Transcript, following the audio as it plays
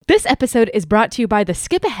This episode is brought to you by the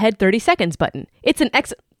Skip Ahead 30 Seconds button. It's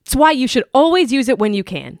why you should always use it when you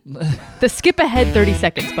can. The Skip Ahead 30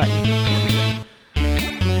 Seconds button.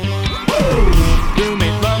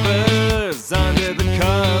 Roommate lovers under the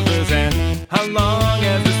covers, and how long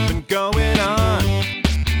has this been going on?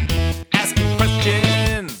 Asking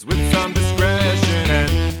questions with some discretion,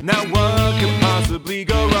 and now what could possibly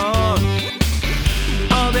go wrong?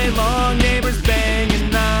 All day long, neighbors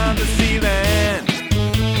banging on the ceiling.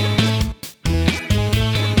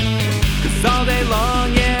 'Cause all day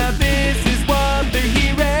long, yeah, this is what they're hearing.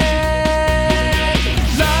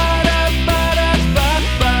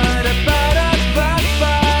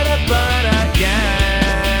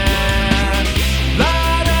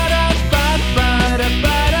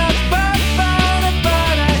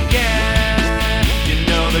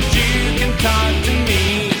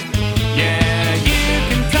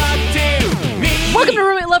 Welcome to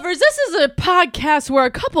Roommate Lovers. This is a podcast where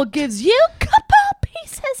a couple gives you a couple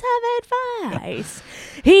pieces of advice.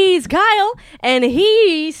 He's Kyle, and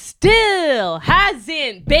he still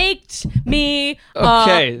hasn't baked me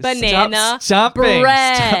a banana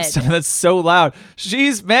bread. Stop. That's so loud.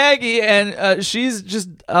 She's Maggie, and she's just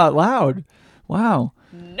loud. Wow.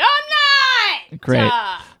 No, I'm not! Great.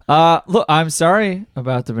 Look, I'm sorry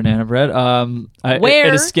about the banana bread.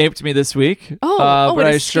 It escaped me this week. But I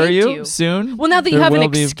it assure escaped you, soon. Well, now that you there have an will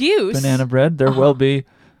be excuse. banana bread. There will be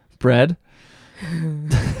bread.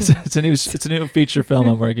 It's a new feature film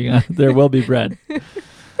I'm working on. There will be bread.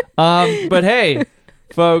 But hey,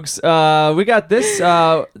 folks, we got this. It's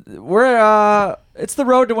the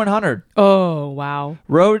road to 100. Oh, wow.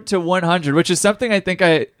 Road to 100, which is something I think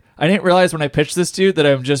I didn't realize when I pitched this to you that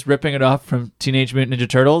I'm just ripping it off from Teenage Mutant Ninja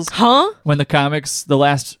Turtles. Huh? When the comics, the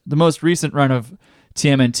most recent run of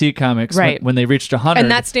TMNT comics, right. when they reached 100. And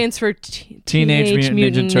that stands for Teenage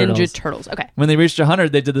Mutant Ninja Turtles. Okay. When they reached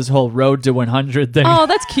 100, they did this whole road to 100 thing. Oh,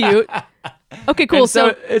 that's cute. Okay, cool. And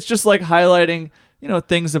so it's just like highlighting,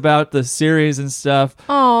 things about the series and stuff.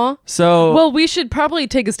 Aw. So, well, we should probably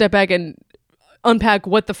take a step back and unpack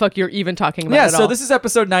what the fuck you're even talking about. Yeah, at so all. this is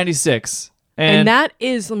episode 96. And that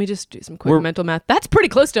is, let me just do some quick mental math. That's pretty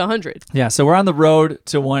close to 100. Yeah, so we're on the road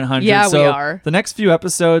to 100. Yeah, so we are. The next few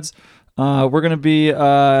episodes, we're going to be in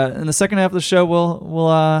the second half of the show.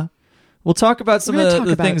 We'll talk about some of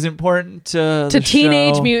the things important to the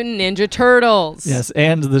Teenage show. Mutant Ninja Turtles. Yes,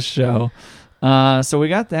 and the show. So we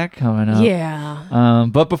got that coming up. Yeah.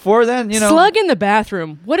 But before then, Slug in the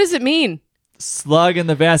bathroom. What does it mean? Slug in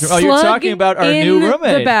the bathroom. Slug you're talking about our new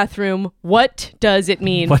roommate. In the bathroom. What does it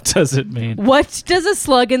mean? What does it mean? What does a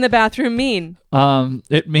slug in the bathroom mean?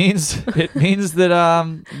 It means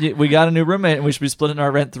that we got a new roommate and we should be splitting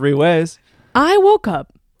our rent 3 ways. I woke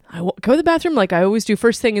up. Go to the bathroom like I always do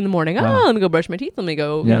first thing in the morning. Wow. Let me go brush my teeth. Let me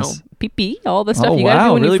go, pee-pee, all the stuff Oh, you got to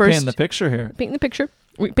do when really you first... painting the picture here. Painting the picture.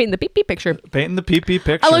 Painting the pee-pee picture. Painting the pee-pee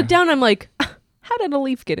picture. I look down, I'm like... How did a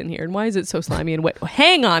leaf get in here? And why is it so slimy and wet?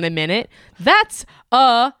 Hang on a minute. That's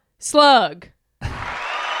a slug.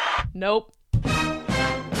 Nope.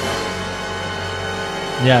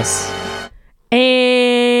 Yes.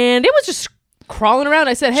 And it was just crawling around.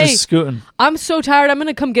 I said, hey, just scooting. I'm so tired. I'm going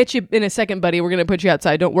to come get you in a second, buddy. We're going to put you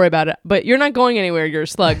outside. Don't worry about it. But you're not going anywhere. You're a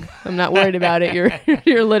slug. I'm not worried about it.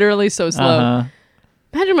 You're literally so slow. Uh-huh.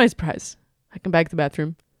 Imagine my surprise. I come back to the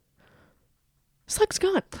bathroom. Slug's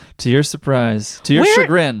gone. To your surprise. To your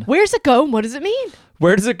chagrin. Where's it go and what does it mean?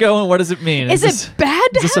 Where does it go and what does it mean? Is it bad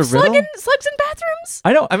to have slugs in bathrooms?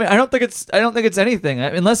 I don't think it's anything.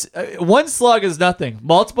 Unless one slug is nothing.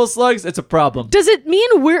 Multiple slugs, it's a problem. Does it mean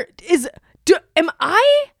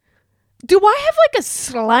do I have like a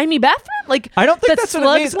slimy bathroom? Like I don't think that's what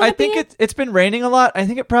it means. I think think it's been raining a lot. I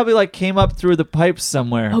think it probably like came up through the pipes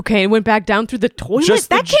somewhere. Okay, and went back down through the toilet?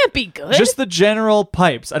 That can't be good. Just the general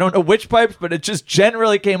pipes. I don't know which pipes, but it just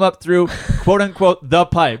generally came up through quote unquote the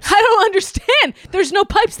pipes. I don't understand. There's no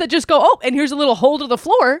pipes that just go, and here's a little hole to the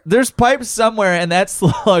floor. There's pipes somewhere and that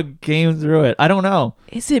slug came through it. I don't know.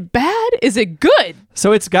 Is it bad? Is it good?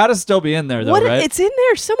 So it's got to still be in there though, right? It's in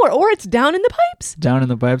there somewhere, or it's down in the pipes. Down in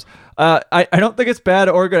the pipes. I don't think it's bad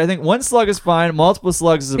or good. I think one slug is fine. Multiple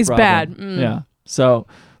slugs is a problem. Bad. Yeah. So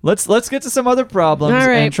let's get to some other problems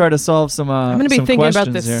and try to solve some. I'm going to be thinking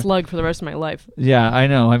about this here. slug for the rest of my life. Yeah, I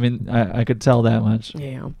know. I mean, I could tell that much.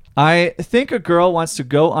 Yeah. I think a girl wants to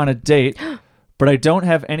go on a date, but I don't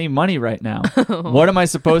have any money right now. What am I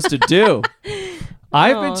supposed to do?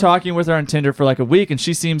 I've been talking with her on Tinder for like a week, and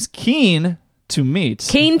she seems keen to meet.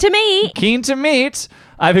 Keen to meet.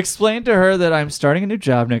 I've explained to her that I'm starting a new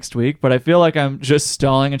job next week, but I feel like I'm just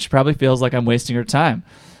stalling, and she probably feels like I'm wasting her time.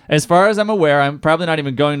 As far as I'm aware, I'm probably not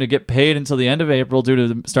even going to get paid until the end of April due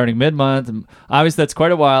to starting mid-month. And obviously, that's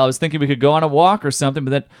quite a while. I was thinking we could go on a walk or something,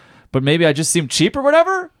 but maybe I just seem cheap or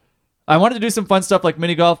whatever. I wanted to do some fun stuff like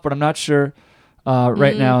mini golf, but I'm not sure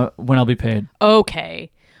right now when I'll be paid.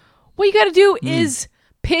 Okay. What you got to do is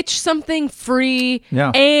pitch something free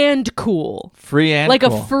and cool. Free and like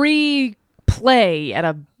cool. a free play at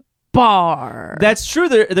a bar. That's true.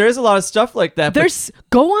 There is a lot of stuff like that.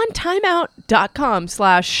 Go on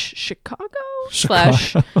timeout.com/Chicago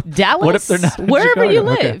 /Dallas. What if they're not in wherever you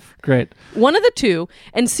Chicago? live? Okay, great. One of the two,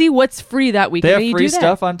 and see what's free that week. They and have you free do that.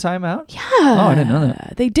 stuff on timeout? Yeah. Oh, I didn't know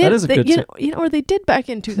that. They did. That is a good tip. or they did back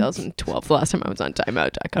in 2012, the last time I was on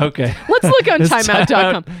timeout.com. Okay. Let's look on Is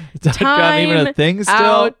timeout.com. timeout.com even a thing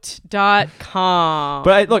still? Timeout.com.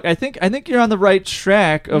 But I think you're on the right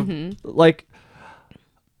track of like.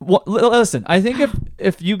 Listen, I think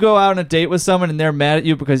if you go out on a date with someone and they're mad at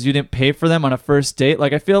you because you didn't pay for them on a first date,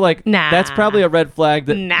 like I feel like that's probably a red flag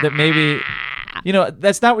that maybe,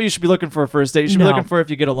 that's not what you should be looking for a first date. You should be looking for if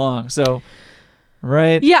you get along. So,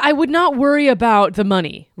 right? Yeah, I would not worry about the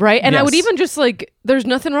money, right? And I would even just there's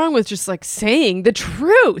nothing wrong with just saying the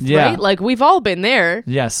truth, right? Like we've all been there.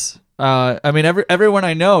 Yes. I mean, everyone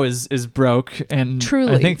I know is broke, and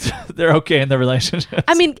truly, I think they're okay in their relationship.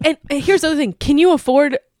 I mean, and here's the other thing: can you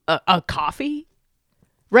afford a coffee?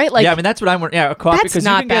 Right? Like, yeah, I mean that's what I'm. Yeah, a coffee. That's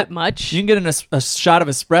not that much. You can get a shot of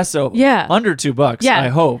espresso. Yeah. Under $2. Yeah, I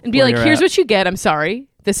hope. And be like, here's what you get. I'm sorry,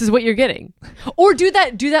 this is what you're getting. Or do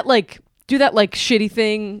that shitty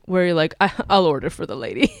thing where you're like, I'll order for the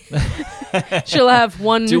lady. She'll have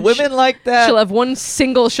one. Do women like that? She'll have one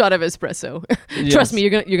single shot of espresso. Yes. Trust me, you're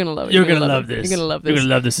gonna love it. You're gonna love this. You're gonna love this. You're gonna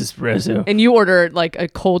love this espresso. And you order a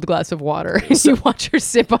cold glass of water. And you watch her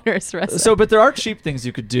sip on her espresso. So, but there are cheap things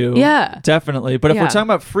you could do. Yeah, definitely. But if we're talking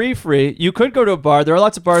about free, you could go to a bar. There are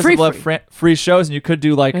lots of bars that will have free shows, and you could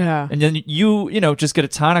do and then you just get a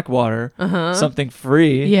tonic water, something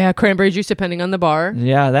free. Yeah, cranberry juice depending on the bar.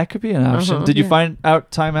 Yeah, that could be an option. Did you find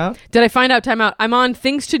out timeout? Did I find out timeout? I'm on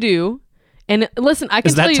things to do. And listen, I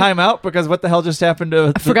can tell you... Is that timeout? Because what the hell just happened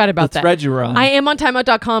to I forgot about the thread you were on? I am on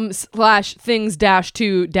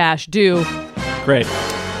timeout.com/things-to-do. Great.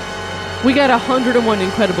 We got 101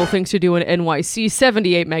 incredible things to do in NYC,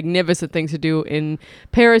 78 magnificent things to do in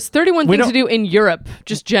Paris, 31 things to do in Europe,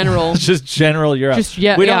 just general. Just general Europe.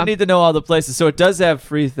 We don't need to know all the places. So it does have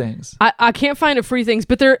free things. I can't find a free things,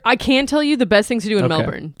 but I can tell you the best things to do in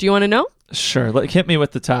Melbourne. Do you want to know? Sure. Hit me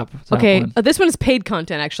with the top okay. one. This one is paid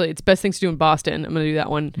content, actually. It's best things to do in Boston. I'm going to do that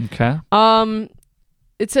one. Okay.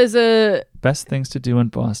 It says best things to do in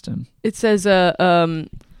Boston. It says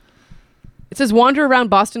wander around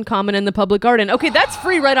Boston Common and the Public Garden. Okay, that's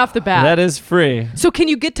free right off the bat. That is free. So can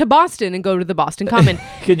you get to Boston and go to the Boston Common?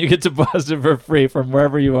 Can you get to Boston for free from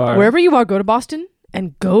wherever you are? Wherever you are, go to Boston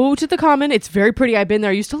and go to the Common. It's very pretty. I've been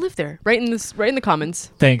there. I used to live there, right in the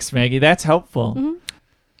Commons. Thanks, Maggie. That's helpful. Mm-hmm.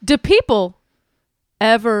 Do people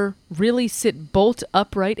ever really sit bolt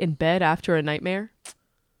upright in bed after a nightmare?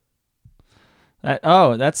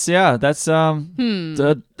 That's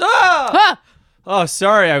Oh,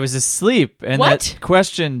 sorry, I was asleep, and that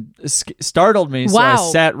question startled me, so I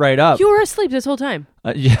sat right up. You were asleep this whole time.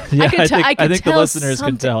 Yeah, I think the listeners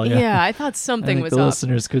could tell. Yeah, I thought something was up. The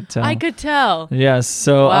listeners could tell. I could tell. Yes,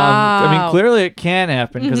 so I mean, clearly it can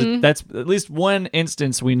happen because that's at least one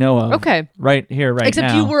instance we know of. Okay, right here, right Except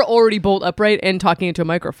now. you were already bolt upright and talking into a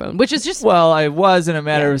microphone, which is just I was in a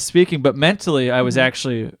matter of speaking, but mentally I was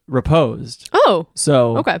actually reposed. Oh,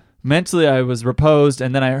 so okay. Mentally, I was reposed,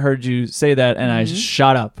 and then I heard you say that, and I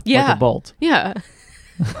shot up like a bolt. Yeah.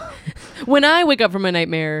 When I wake up from a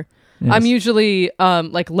nightmare, I'm usually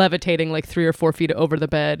levitating 3 or 4 feet over the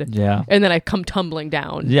bed. Yeah. And then I come tumbling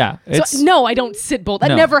down. Yeah. So, no, I don't sit bolt. That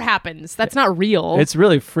never happens. That's not real. It's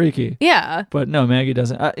really freaky. Yeah. But no, Maggie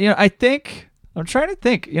doesn't. I'm trying to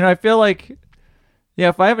think. I feel like,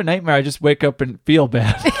 if I have a nightmare, I just wake up and feel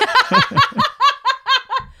bad.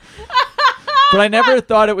 But I never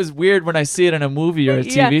thought it was weird when I see it in a movie or a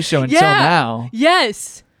TV show until now.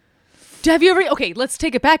 Yes. Have you ever... Okay, let's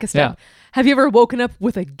take it back a step. Yeah. Have you ever woken up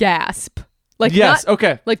with a gasp? Yes,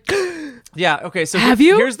 okay. Yeah, okay, so have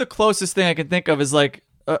you? Here's the closest thing I can think of is I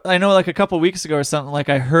know a couple weeks ago or something,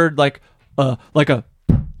 I heard a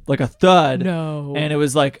thud. No. And it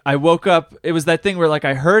was I woke up, it was that thing where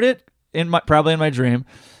I heard it probably in my dream,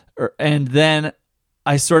 and then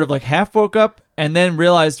I sort of half woke up and then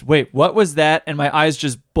realized, wait, what was that? And my eyes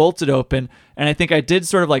just bolted open. And I think I did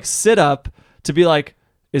sort of sit up to be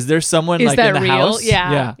is there someone in the real? House?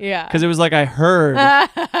 Yeah. Because it was I heard a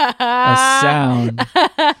sound.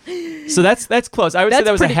 So that's close. I would say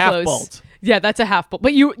that was a half close. bolt. Yeah, that's a half bolt.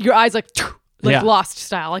 But your eyes like Yeah. Lost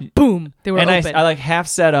style, like boom, they were And open. I like half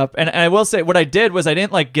sat up, and I will say what I did was I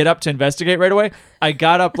didn't like get up to investigate right away. I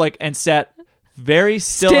got up like and sat very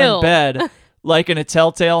still in bed, like in a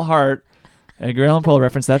Telltale Heart. Edgar Allan Poe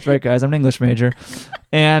reference. That's right, guys. I'm an English major,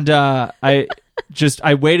 and I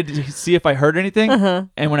waited to see if I heard anything,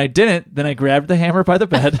 and when I didn't, then I grabbed the hammer by the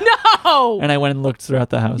bed. No, And I went and looked throughout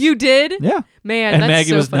the house. you did, Yeah. man. And that's Maggie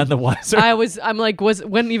so was fun. none the wiser. I'm like,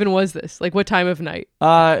 when even was this? Like, what time of night?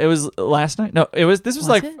 It was last night. No, this was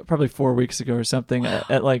like it? probably 4 weeks ago or something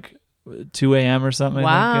at like 2 a.m. or something.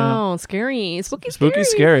 I think, Wow, scary, Spooky,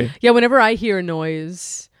 scary. Yeah, whenever I hear a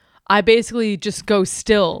noise, I basically just go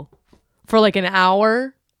still for like an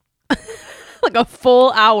hour, like a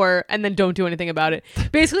full hour, and then don't do anything about it.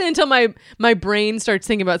 Basically until my brain starts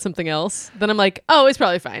thinking about something else. Then I'm like, oh, it's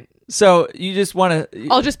probably fine. So you just want to.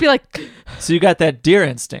 I'll just be like, So you got that deer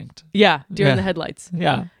instinct. yeah, deer in Yeah. the headlights.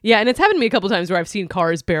 Yeah. Yeah, and it's happened to me a couple times where I've seen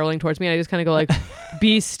cars barreling towards me, and I just kind of go like,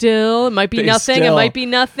 be still. It might be Be nothing. still. It might be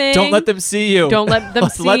nothing. Don't let them see you. Don't let them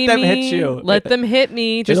see Let them me. hit you. Let them hit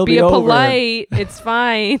me. Just It'll be be a over. polite. It's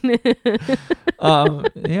fine.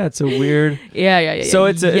 Yeah, it's a weird. Yeah. So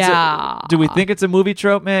it's a. yeah. Do we think it's a movie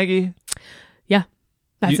trope, Maggie? Yeah.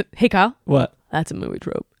 Hey, Kyle. What? That's a movie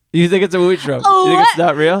trope. You think it's a movie trope? You think it's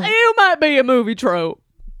not real? You might be a movie trope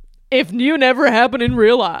if you never happened in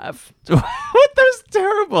real life. What? That was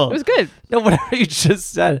terrible. It was good. No, whatever you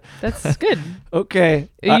just said. That's good. Okay.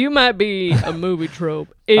 You might be a movie trope.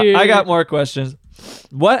 I got more questions.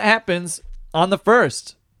 What happens on the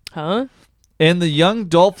first? Huh? In the Young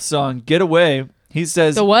Dolph song, Get Away, he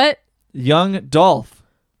says, The what? Young Dolph.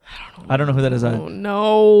 I don't know who that is. Oh,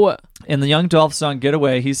 no. In the Young Dolph song, Get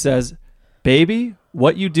Away, he says, Baby,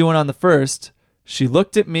 what you doing on the first? She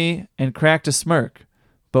looked at me and cracked a smirk.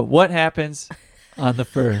 But what happens on the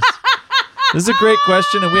first? This is a great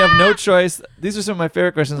question, and we have no choice. These are some of my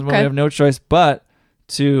favorite questions, and we Okay. have no choice but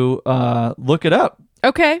to look it up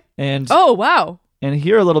Okay. and Oh, wow. and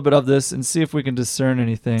hear a little bit of this and see if we can discern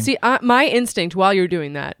anything. See, my instinct while you're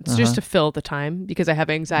doing that is just to fill the time because I have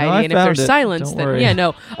anxiety. I And if found there's it. silence, Don't then worry. yeah,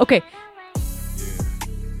 no. Okay.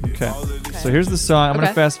 Okay. So here's the song. I'm going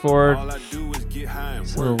Okay. to fast forward All I do is get high and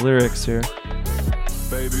to the work. lyrics here.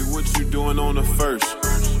 Baby, what you doing on the first?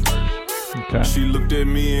 Okay. She looked at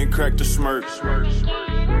me and cracked a smirk.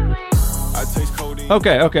 I taste codeine.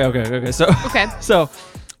 Okay. So Okay. so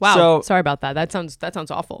Wow. So Sorry about that. That sounds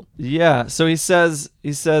awful. yeah. So he says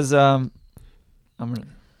I'm gonna.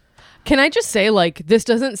 Can I just say, like, this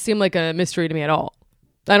doesn't seem like a mystery to me at all.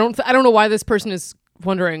 I don't know why this person is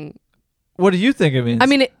wondering. What do you think it means? I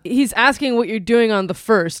mean, he's asking what you're doing on the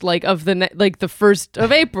first, like, of the like the 1st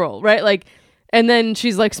of April, right? Like, and then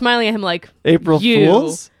she's like smiling at him, like, April you.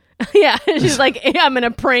 Fools. Yeah, she's like, hey, I'm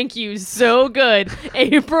gonna prank you so good.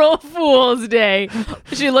 April Fool's Day.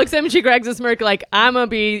 She looks at him, she cracks a smirk, like, I'm gonna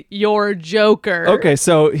be your Joker. Okay,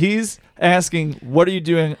 so he's asking, "What are you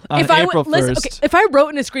doing on April 1st?" Okay, if I wrote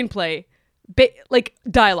in a screenplay, like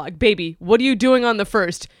dialogue, baby, what are you doing on the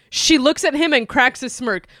 1st? She looks at him and cracks a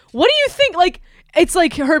smirk. What do you think? Like, it's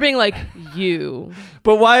like her being like, you.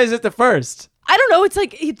 But why is it the first? I don't know. It's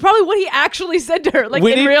like probably what he actually said to her, like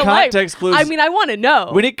We in need real life. context clues. I mean, I want to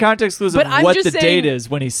know. We need context clues But of I'm what just the saying- date is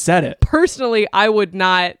when he said it. Personally, I would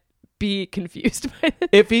not be confused by this.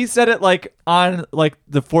 If he said it like on like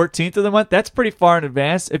the 14th of the month, that's pretty far in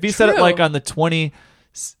advance. If he said it True. like on the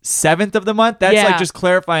 27th of the month, that's Yeah. like just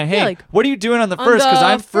clarifying, hey, Yeah, like, what are you doing on the On first? Because the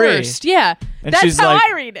I'm free. first, yeah. And That's she's how like-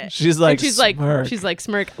 I read it. she's like, and she's smirk. like,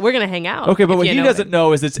 smirk. We're gonna hang out. Okay, but if what you he know doesn't it.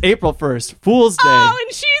 know is it's April 1st, Fool's Day. Oh,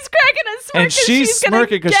 and she's cracking a smirk, and she's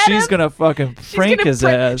smirking because she's gonna fucking prank his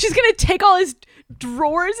ass. She's gonna take all his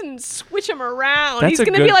drawers and switch him around. That's He's a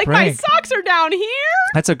gonna good be like, prank. my socks are down here.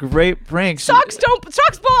 That's a great prank. Socks belong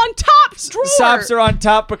on top drawer. Socks are on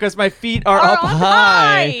top because my feet are Are up up high.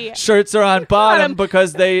 high. Shirts are on bottom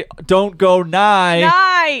because they don't go nigh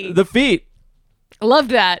Nice. the feet. I love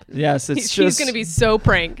that. Yes, it's She's just gonna be so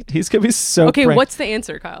pranked. he's gonna be so Okay, pranked. what's the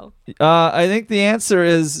answer, Kyle? I think the answer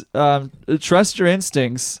is trust your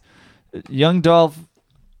instincts. Young Dolph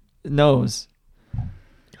knows.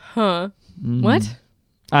 Huh? What?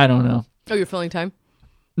 I don't know. Oh, you're filling time.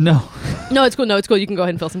 No, No, it's cool. No, it's cool. You can go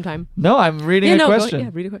ahead and fill some time. no, I'm reading a no, question. Go, yeah,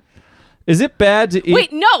 read a question. Is it bad to eat?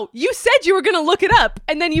 Wait, no. You said you were gonna look it up,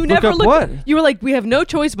 and then you never up looked. what? You were like, we have no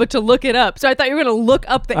choice but to look it up. So I thought you were gonna look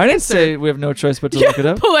up the I didn't answer. say we have no choice but to look it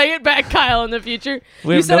up. Play it back, Kyle, in the future.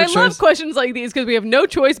 We You have said no I love choice- questions like these because we have no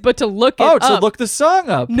choice but to look it Oh, up. to look the song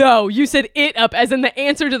up. No, you said it up as in the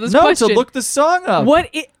answer to this No, question. to look the song up. What?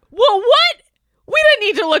 Well, what? We didn't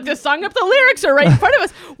need to look this song up. The lyrics are right in front of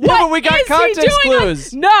us. What but we got is he context doing on-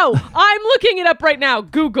 clues. No, I'm looking it up right now.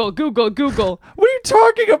 Google. What are you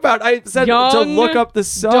talking about? I said to Young look up the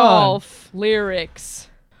song. Dolph lyrics.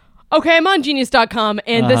 Okay, I'm on Genius.com,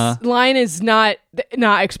 and this line is not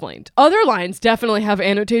explained. Other lines definitely have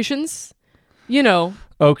annotations,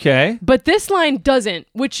 Okay. but this line doesn't,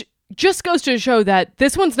 which just goes to show that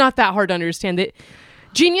this one's not that hard to understand. That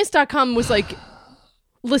Genius.com was like,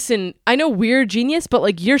 listen, I know we're genius, but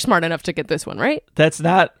like you're smart enough to get this one, right? That's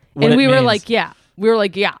not what And it we were means. like, yeah. We were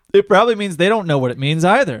like, yeah. It probably means they don't know what it means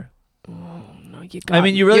either. No,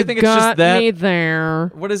 you really think it's just got that? me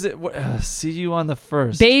there. What is it? See you on the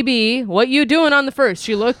first. Baby, what you doing on the first?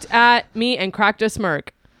 She looked at me and cracked a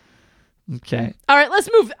smirk. Okay. All right, let's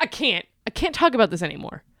move. I can't talk about this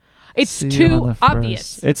anymore. It's See you on too the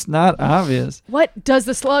obvious. first. It's not obvious. What does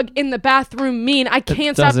the slug in the bathroom mean? I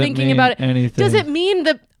can't stop doesn't thinking mean about it. anything. Does it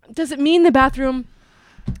mean the bathroom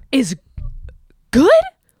is good?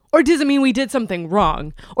 Or does it mean we did something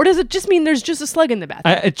wrong? Or does it just mean there's just a slug in the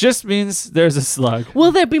bathroom? It just means there's a slug.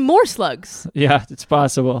 Will there be more slugs? Yeah, it's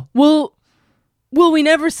possible. Will we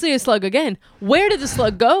never see a slug again? Where did the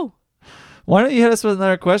slug go? Why don't you hit us with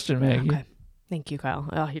another question, Maggie? Okay. Thank you, Kyle.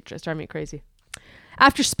 Oh, you're just driving me crazy.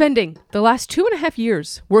 After spending the last 2.5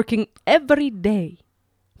 years working every day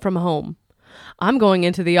from home, I'm going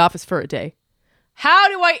into the office for a day. How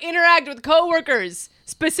do I interact with coworkers?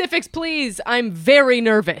 Specifics, please. I'm very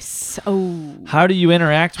nervous. Oh. How do you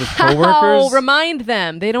interact with How? coworkers? Remind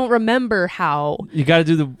them. They don't remember how. You got to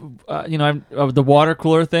do the water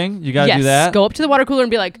cooler thing. You got to Yes. do that. Go up to the water cooler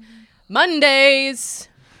and be like, Mondays.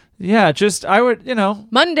 Yeah, I would,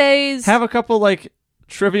 Mondays. have a couple like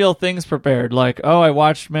trivial things prepared, like, oh, I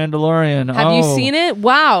watched Mandalorian. Have you seen it?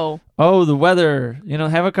 Wow. Oh, the weather.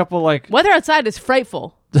 Have a couple like, Weather outside is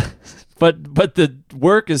frightful. but the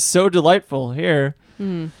work is so delightful here.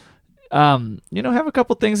 Hmm. Have a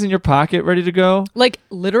couple things in your pocket ready to go. Like,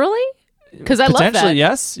 literally? Because I love that. Potentially,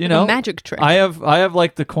 yes. Like a magic trick. I have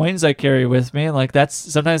like the coins I carry with me. Like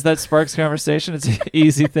sometimes that sparks conversation. It's an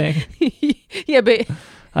easy thing. Yeah, but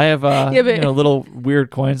I have little weird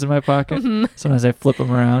coins in my pocket. Mm-hmm. Sometimes I flip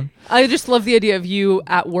them around. I just love the idea of you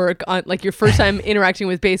at work on like your first time interacting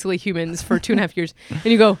with basically humans for 2.5 years, and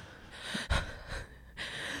you go.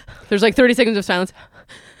 There's like 30 seconds of silence.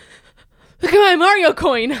 Look at my Mario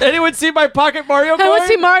coin. Anyone see my pocket Mario coin? I want to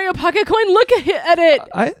see Mario pocket coin. Look at it.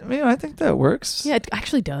 I think that works. Yeah, it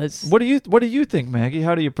actually does. What do you think, Maggie?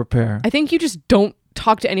 How do you prepare? I think you just don't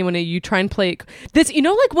talk to anyone and you try and play this.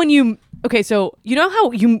 Like when you. Okay, so you know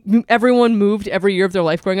how everyone moved every year of their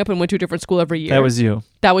life growing up and went to a different school every year? That was you.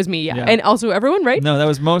 That was me, yeah. Yeah. And also everyone, right? No, that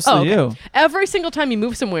was mostly okay. you. Every single time you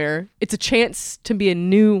move somewhere, it's a chance to be a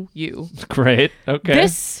new you. Great. Okay.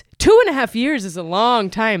 This 2.5 years is a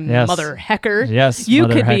long time, Yes. mother hecker. Yes, You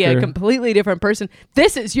mother could be a hecker. completely different person.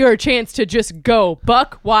 This is your chance to just go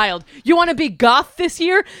buck wild. You want to be goth this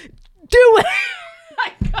year? Do it.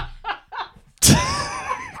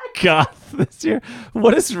 God, this year.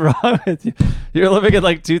 What is wrong with you? You're living in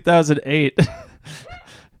like 2008.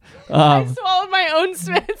 I swallowed my own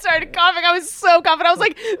spit and started coughing. I was so confident. I was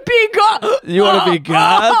like, be goth. You want to be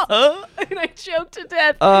goth? And I choked to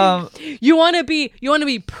death. You want to be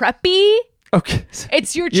preppy? Okay.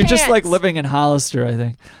 It's your You're chance. just like living in Hollister, I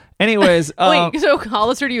think. Anyways. Wait, so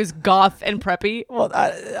Hollister to you is goth and preppy? Well,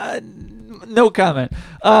 no comment.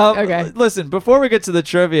 Okay. Listen, before we get to the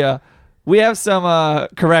trivia, we have some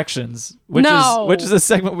corrections, which is a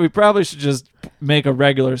segment we probably should just make a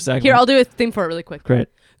regular segment. Here, I'll do a thing for it really quick. Great.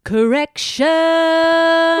 Corrections.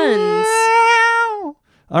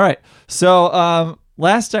 All right. So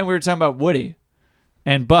last time we were talking about Woody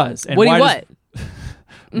and Buzz. And Woody why what?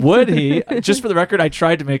 Woody, just for the record, I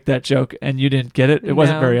tried to make that joke and you didn't get it. It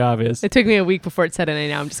wasn't No. very obvious. It took me a week before it said it, and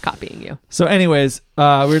now I'm just copying you. So anyways, we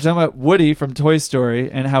were talking about Woody from Toy Story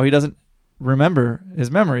and how he doesn't remember his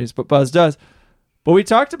memories, but Buzz does. But we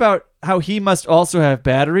talked about how he must also have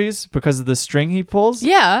batteries because of the string he pulls.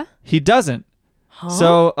 Yeah. He doesn't. Huh?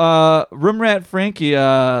 So Room Rat Frankie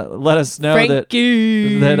let us know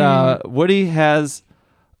Frankie. that Woody has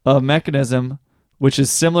a mechanism which is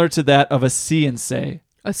similar to that of a see and say.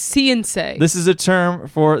 A see and say. This is a term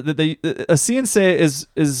for a see and say is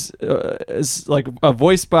like a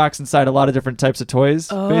voice box inside a lot of different types of toys.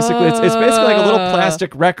 Basically, it's basically like a little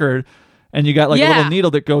plastic record, and you got like a Yeah. little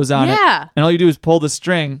needle that goes on it, Yeah. and all you do is pull the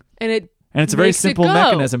string, and it's a very makes it simple go.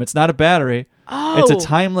 mechanism. It's not a battery. Oh. It's a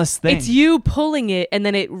timeless thing. It's you pulling it, and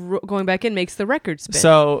then it going back in makes the record spin.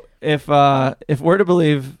 So if we're to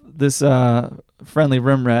believe this friendly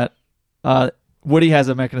room rat, Woody has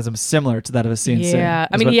a mechanism similar to that of a CNC. Yeah,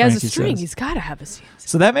 I is mean, what he has a Frankie string. says. He's got to have a CNC.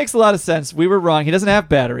 So that makes a lot of sense. We were wrong. He doesn't have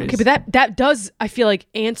batteries. Okay, but that does, I feel like,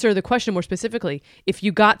 answer the question more specifically. If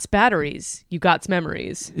you got batteries, you got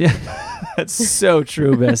memories. Yeah, that's so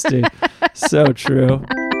true, bestie. So true.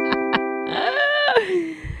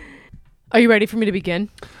 Are you ready for me to begin?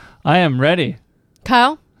 I am ready.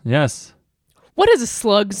 Kyle, Yes. what is a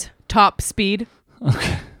slug's top speed?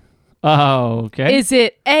 Oh, okay. Is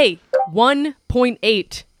it A,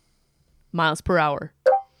 1.8 miles per hour?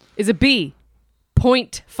 Is it B,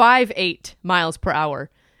 0.58 miles per hour?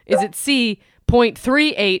 Is it C,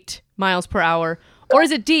 0.38 miles per hour? Or is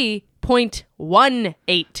it D,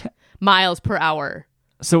 0.18 miles per hour?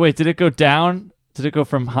 So wait, did it go down? Did it go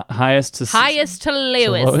from highest to Highest to to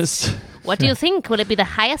lowest. lowest? What do you think? Will it be the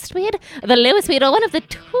highest speed, the lowest speed, or one of the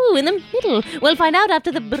two in the middle? We'll find out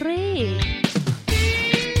after the break.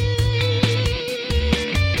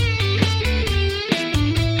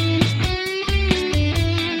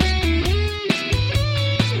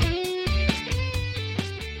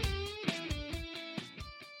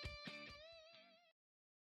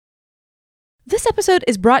 This episode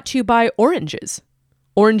is brought to you by oranges.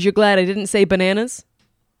 Orange, you're glad I didn't say bananas?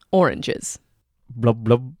 Oranges. Blub,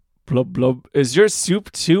 blub, blub, blub. Is your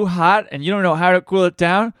soup too hot and you don't know how to cool it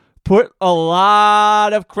down? Put a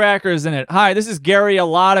lot of crackers in it. Hi, this is Gary, a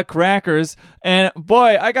lot of crackers. And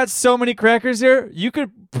boy, I got so many crackers here. You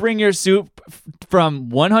could bring your soup from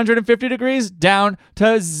 150 degrees down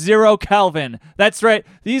to 0 Kelvin. That's right.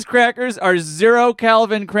 These crackers are 0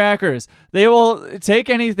 Kelvin crackers. They will take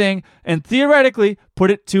anything and theoretically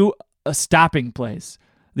put it to a stopping place.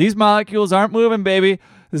 These molecules aren't moving, baby.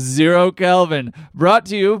 0 Kelvin. Brought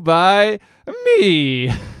to you by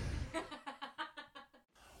me.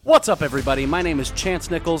 What's up, everybody? My name is Chance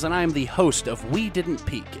Nichols, and I am the host of We Didn't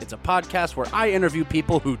Peak. It's a podcast where I interview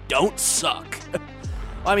people who don't suck.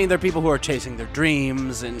 I mean, they're people who are chasing their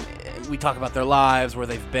dreams, and we talk about their lives, where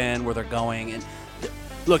they've been, where they're going. And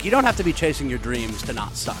look, you don't have to be chasing your dreams to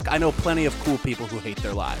not suck. I know plenty of cool people who hate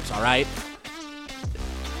their lives, all right?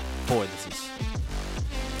 Boy, this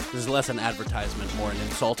is less an advertisement, more an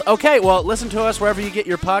insult. Okay, well, listen to us wherever you get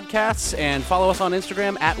your podcasts, and follow us on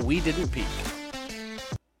Instagram at We Didn't Peak.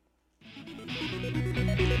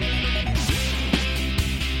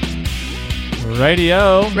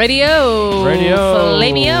 Radio. Radio.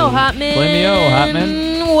 Flameo, Hotman. Flameo,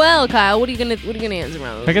 Hotman. Well, Kyle, what are you gonna answer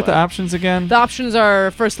around? Can I get the options again? The options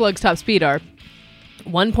are for slug's top speed are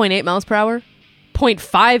 1.8 miles per hour,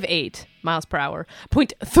 0.58 miles per hour,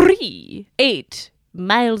 0.38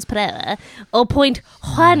 Miles per hour, or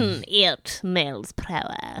 0.18 miles per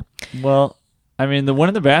hour. Well, I mean, the one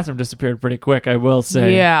in the bathroom disappeared pretty quick, I will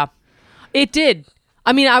say. Yeah, it did.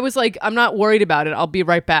 I mean, I was like, I'm not worried about it. I'll be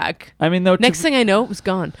right back. I mean, though. Next thing I know, it was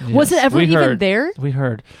gone. Yes, Was it ever we even heard. there? We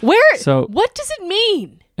heard. Where? So- what does it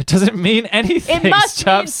mean? It doesn't mean anything. It must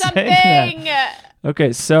Stop mean saying that. something.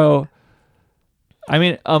 Okay, so I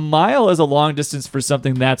mean, a mile is a long distance for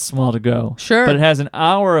something that small to go. Sure. But it has an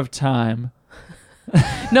hour of time.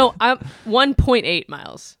 No, I'm 1.8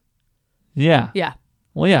 miles. Yeah. Yeah.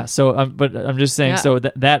 Well, yeah. So, but I'm just saying. Yeah. So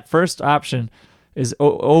that first option is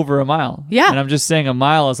over a mile. Yeah. And I'm just saying a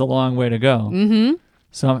mile is a long way to go. Mm-hmm.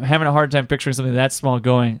 So I'm having a hard time picturing something that small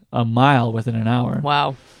going a mile within an hour.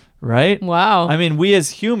 Wow. Right? Wow. I mean, we as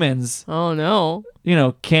humans, Oh no.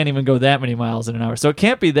 can't even go that many miles in an hour. So it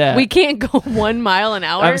can't be that. We can't go 1 mile an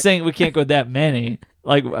hour. I'm saying we can't go that many.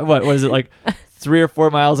 Like what is it, like 3 or 4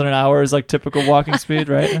 miles in an hour is like typical walking speed,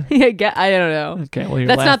 right? Yeah, I don't know. Okay, well you're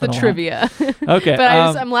That's not the laughing a lot. trivia. Okay,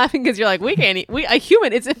 But I'm laughing because you're like, we can't eat. A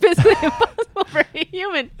human. It's physically impossible for a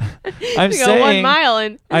human I'm to go saying 1 mile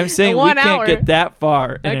in I'm saying we 1 can't hour. get that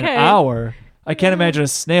far in an Okay. hour. I can't imagine a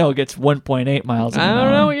snail gets 1.8 miles in I an hour.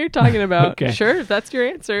 don't know what you're talking about. Okay. Sure, if that's your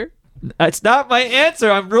answer. That's not my answer.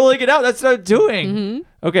 I'm ruling it out. That's what I'm doing.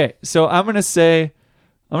 Mm-hmm. Okay, so I'm gonna say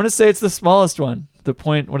it's the smallest one. The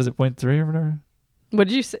point. What is it? 0.3 or whatever. What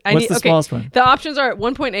did you say? What's the smallest one? The options are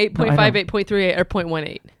 1.8, No, I know. 0.58, 0.38, or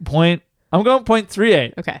 0.18. I'm going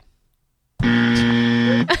 0.38. Okay.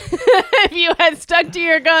 If you had stuck to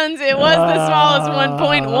your guns, it was the smallest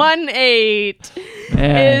 1.18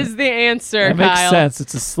 Man, is the answer, that makes Kyle. sense.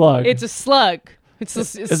 It's a slug. It's a slug. It's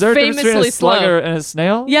Is there a difference between famously a slug slug. and a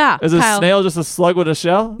snail? Yeah, Is a Kyle. snail just a slug with a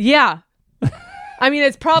shell? Yeah. I mean,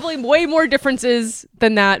 it's probably way more differences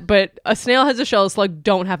than that, but a snail has a shell, a slug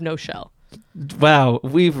don't have no shell. Wow,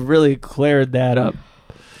 we've really cleared that up.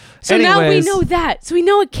 So now we Anyways. know that. So we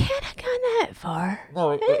know it can't have gone that far.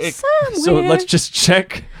 No, It's so somewhere. let's just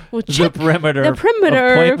check We'll the check perimeter. the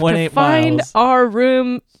perimeter of 0.18 to find miles. our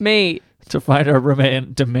roommate. to find our roommate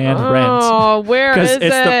and demand rent. Oh, where is Because it?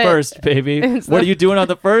 it's the first, baby. What are you doing on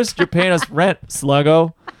the first? You're paying us rent,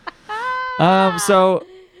 sluggo. So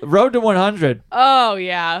road to 100. Oh,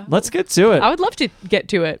 yeah. Let's get to it. I would love to get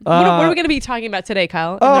to it. What are we going to be talking about today,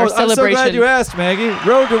 Kyle? in Oh, our I'm so celebration? glad you asked, Maggie.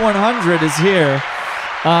 Road to 100 is here.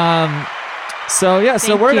 So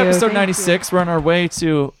Thank we're at you, episode thank 96. We're on our way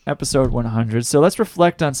to episode 100. So let's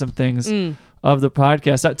reflect on some things of the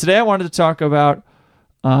podcast. Today I wanted to talk about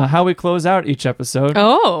how we close out each episode,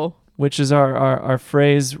 Oh. which is our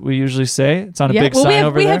phrase we usually say. It's on a Yeah, big well, sign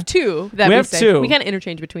over we there. have two that We we have say. two. We kind of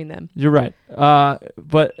interchange between them. You're right.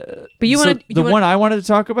 But you so wanna- the one I wanted to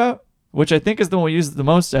talk about, which I think is the one we use the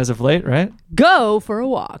most as of late, right? Go for a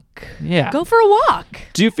walk. Yeah. Go for a walk.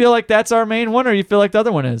 Do you feel like that's our main one, or you feel like the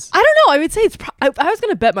other one is? I don't know. I would say it's. I was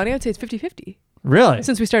going to bet money. I would say it's 50-50 Really?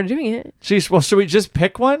 since we started doing it. Jeez. Well, should we just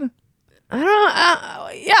pick one? I don't know.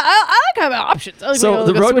 Yeah, I like having options. I like So being able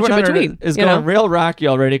the to go road to switch in 100 between, is you going know? real rocky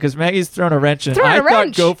already because Maggie's thrown a wrench in. Throwing I a thought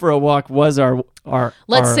wrench. Go for a Walk was our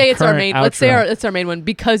Let's say it's our current main. Let's say outro. it's our main one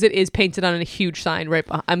because it is painted on a huge sign right.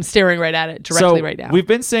 I'm staring right at it directly so right now. we've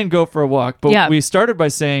been saying Go for a Walk, but Yeah. we started by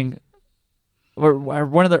saying, or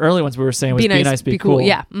one of the early ones we were saying was Be nice, be cool.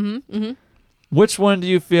 Yeah. Mm-hmm. Which one do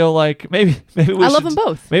you feel like maybe we I love should- them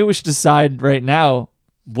both. Maybe we should decide right now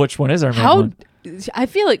which one is our main How one. I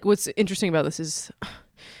feel like what's interesting about this is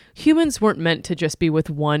humans weren't meant to just be with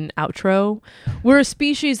one outro. We're a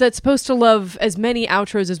species that's supposed to love as many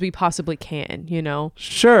outros as we possibly can, you know?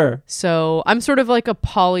 Sure. So I'm sort of like a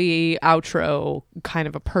poly outro kind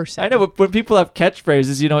of a person. I know, but when people have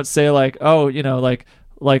catchphrases, you don't say like, oh, you know, like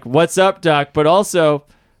what's up, Doc, but also,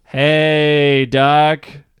 hey, Doc.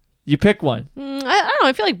 You pick one. I don't know.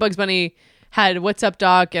 I feel like Bugs Bunny had "What's up,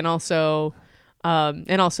 Doc" and also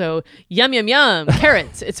yum yum yum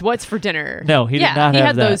carrots. It's what's for dinner. No, he did yeah, not he have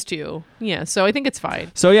had that. those two. Yeah, so I think it's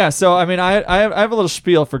fine. So yeah, I mean, I have a little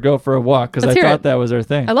spiel for Go for a Walk because I Let's hear thought it. that was our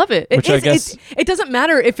thing. I love it. Which I guess it doesn't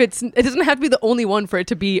matter if it doesn't have to be the only one for it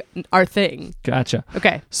to be our thing. gotcha.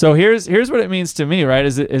 Okay. So here's what it means to me, right?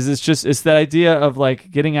 Is it's that idea of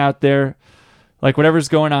like getting out there, like whatever's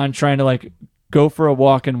going on, trying to like go for a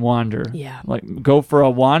walk and wander. Yeah. Like go for a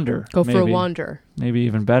wander. Go for a maybe. wander. Maybe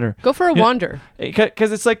even better. Go for a Yeah. wander.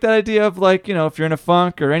 Because it's like that idea of like, you know, if you're in a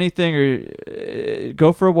funk or anything, or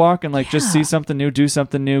go for a walk and like just see something new, do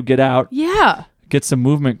something new, get out, Yeah. get some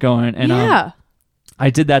movement going. And yeah.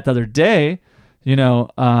 I did that the other day, you know,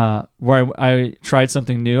 where I tried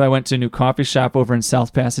something new. I went to a new coffee shop over in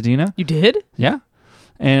South Pasadena. You did? Yeah.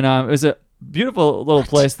 And it was a beautiful little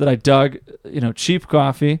place that I dug, you know, cheap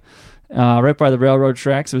coffee. Right by the railroad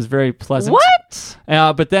tracks. It was very pleasant. What?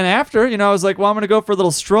 But then after, you know, I was like, well, I'm going to go for a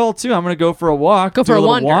little stroll too. I'm going to go for a walk. Go do for a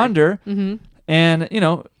little wander. wander. And, you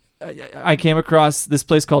know, I came across this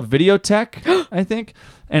place called Videotech, I think.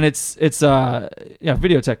 And it's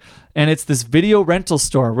Videotech. And it's this video rental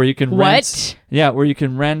store where you can rent. What? Yeah, where you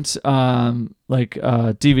can rent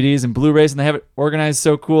DVDs and Blu-rays, and they have it organized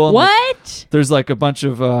so cool. And, like, What? there's like a bunch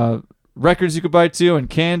of records you could buy too, and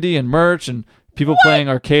candy and merch and people playing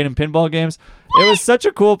arcade and pinball games. It was such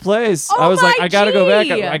a cool place. Oh I was like, my I gotta go back.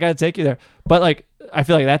 gee. I gotta take you there. But like, I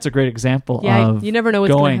feel like that's a great example Yeah, of you never know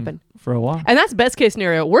what's gonna going happen. for a walk. And that's best case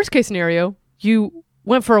scenario. Worst case scenario, you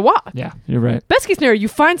went for a walk. Yeah, you're right. Best case scenario, you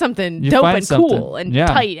find something You dope find and something. cool and Yeah.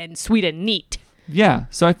 tight and sweet and neat. Yeah,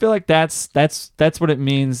 so I feel like that's what it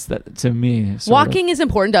means to me. sort of. Walking is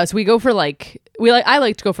important to us. We go for I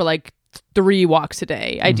like to go for like 3 walks a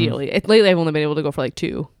day, Mm-hmm. ideally. Lately, I've only been able to go for like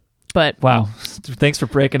 2. But Wow, thanks for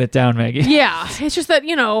breaking it down, Maggie. yeah, it's just that,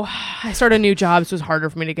 you know, I started a new job, so it's harder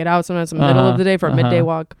for me to get out sometimes in the middle of the day for a midday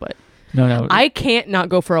walk. But No, I can't not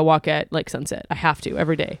go for a walk at like sunset. I have to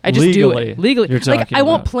every day. I just do Legally, it legally. you're Like talking I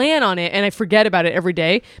won't about. plan on it and I forget about it every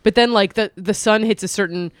day. But then like the sun hits a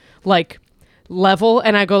certain like level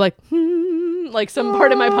and I go like like some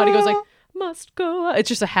part of my body goes like must go. It's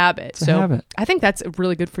just a habit. a habit. I think that's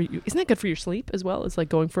really good for you. Isn't that good for your sleep as well as like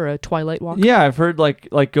going for a twilight walk? Yeah, I've heard like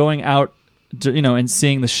going out, you know, and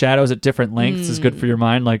seeing the shadows at different lengths is good for your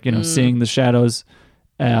mind. Like, you know, seeing the shadows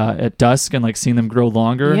at dusk and like seeing them grow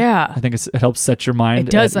longer. Yeah. I think it helps set your mind.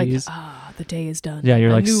 It does at like ease. the day is done. Yeah, you're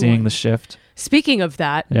A like new seeing one. the shift. Speaking of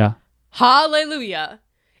that, Yeah, hallelujah.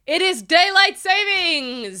 It is daylight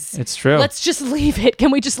savings. it's true. Let's just leave it. Can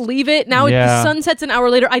we just leave it? Now Yeah. the sun sets an hour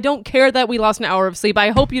later. I don't care that we lost an hour of sleep. I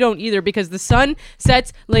hope you don't either because the sun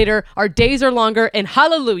sets later. Our days are longer and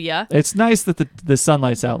hallelujah. It's nice that the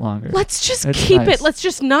sunlight's out longer. Let's just It's keep nice. it. Let's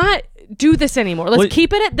just not do this anymore. Let's Well,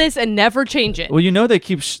 keep it at this and never change it. Well, you know,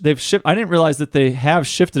 they've shifted. I didn't realize that they have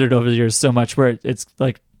shifted it over the years so much where it's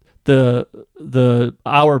like the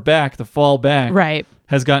hour back, the fall back, Right.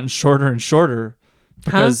 has gotten shorter and shorter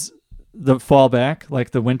because the fallback,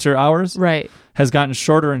 like the winter hours, Right. has gotten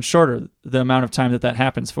shorter and shorter, the amount of time that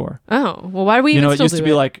happens for. Oh, well, why do we You even know, it still used do to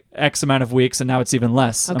be like X amount of weeks, and now it's even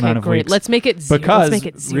less okay, amount of great. weeks. Let's make it zero. Because Let's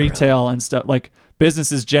make it zero. retail and stuff, like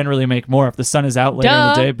businesses generally make more. If the sun is out later in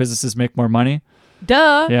Duh. the day, businesses make more money.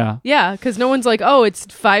 Duh. Yeah. Yeah, because no one's like, oh, it's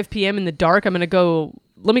 5 p.m. in the dark. I'm going to go.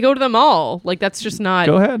 Let me go to the mall. Like, that's just not.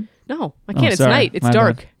 Go ahead. No, I Oh, can't. It's sorry. night. It's My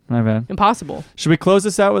dark. bad. My bad. Impossible. Should we close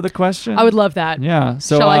this out with a question? I would love that. Yeah.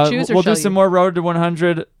 So Shall I choose or we'll shall do some you? more Road to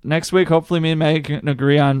 100 next week. Hopefully, me and Meg can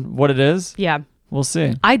agree on what it is. Yeah. We'll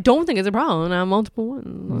see. I don't think it's a problem. I have multiple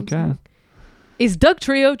ones. Okay. Is Doug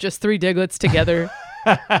Trio just 3 Diglets together?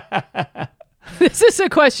 This is a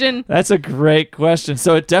question. That's a great question.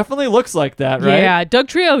 So it definitely looks like that, right? Yeah, Doug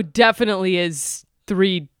Trio definitely is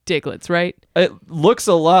 3 Diglets, right? It looks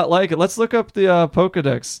a lot like it. Let's look up the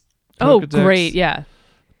Pokedex. Oh, Pokedex. great. Yeah.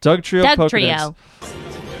 Doug Trio Doug Pokedex. Trio.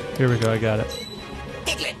 Here we go. I got it.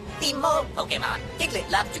 Diglett, the mole Pokemon. Diglett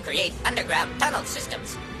loves to create underground tunnel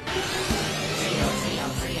systems.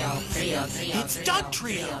 It's Doug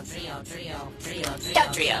Trio.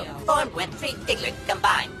 Doug Trio, formed when 3 Diglett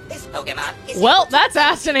combine. This Pokemon is Well, equal to that's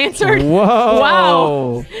asked and answered. Whoa.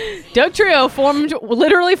 Wow. Doug Trio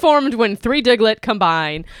literally formed when 3 Diglett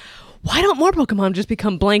combine. Why don't more Pokemon just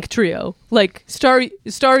become blank Trio? Like Staryu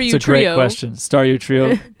It's a great Trio, question. Staryu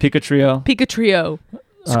Trio, Pika Trio, Pika Trio,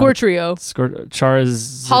 Score Trio,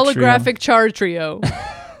 Charizard Holographic Char Trio.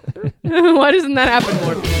 Why doesn't that happen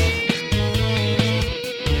more?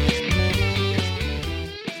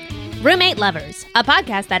 Roommate Lovers, a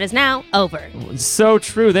podcast that is now over. Trio. So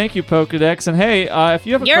true. Thank you, Pokedex. And hey, if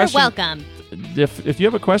you have a You're question, welcome. if you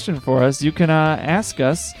have a question for us, you can ask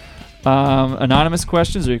us anonymous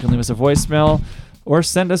questions, or you can leave us a voicemail, or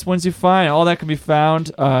send us ones you find. All that can be found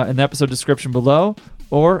in the episode description below,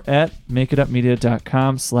 or at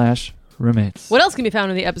makeitupmedia.com/roommates. What else can be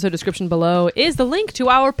found in the episode description below is the link to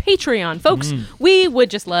our Patreon. Folks, we would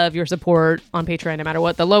just love your support on Patreon no matter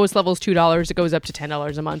what. The lowest level is $2. It goes up to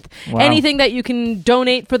 $10 a month. Wow. Anything that you can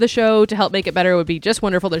donate for the show to help make it better would be just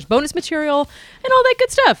wonderful. There's bonus material and all that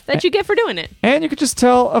good stuff that you get for doing it. And you could just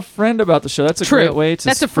tell a friend about the show. That's a True. great way to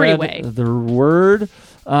That's a free spread way. the word.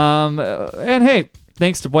 And hey,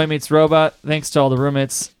 thanks to Boy Meets Robot. Thanks to all the room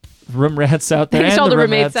rats out there. Thanks and to all the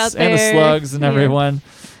room roommates rats out and the there. slugs and Yeah. everyone.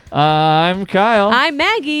 I'm Kyle. I'm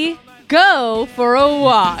Maggie. Go for a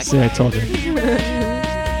walk. See, I told you.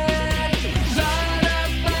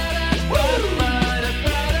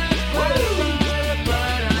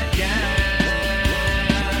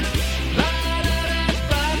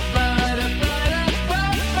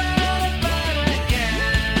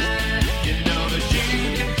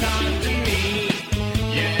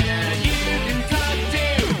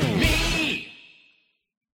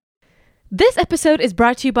 This episode is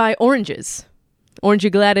brought to you by oranges. Orange, you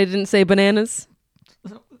glad I didn't say bananas?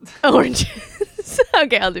 Oranges.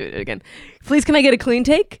 Okay, I'll do it again. Please, can I get a clean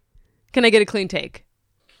take? Can I get a clean take?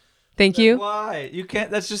 Thank you. Why? You can't.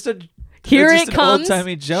 That's just a. Here that's it just comes. An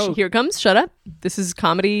old-timey joke. Here it comes. Shut up. This is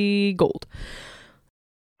comedy gold.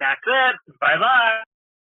 That's it. Bye-bye.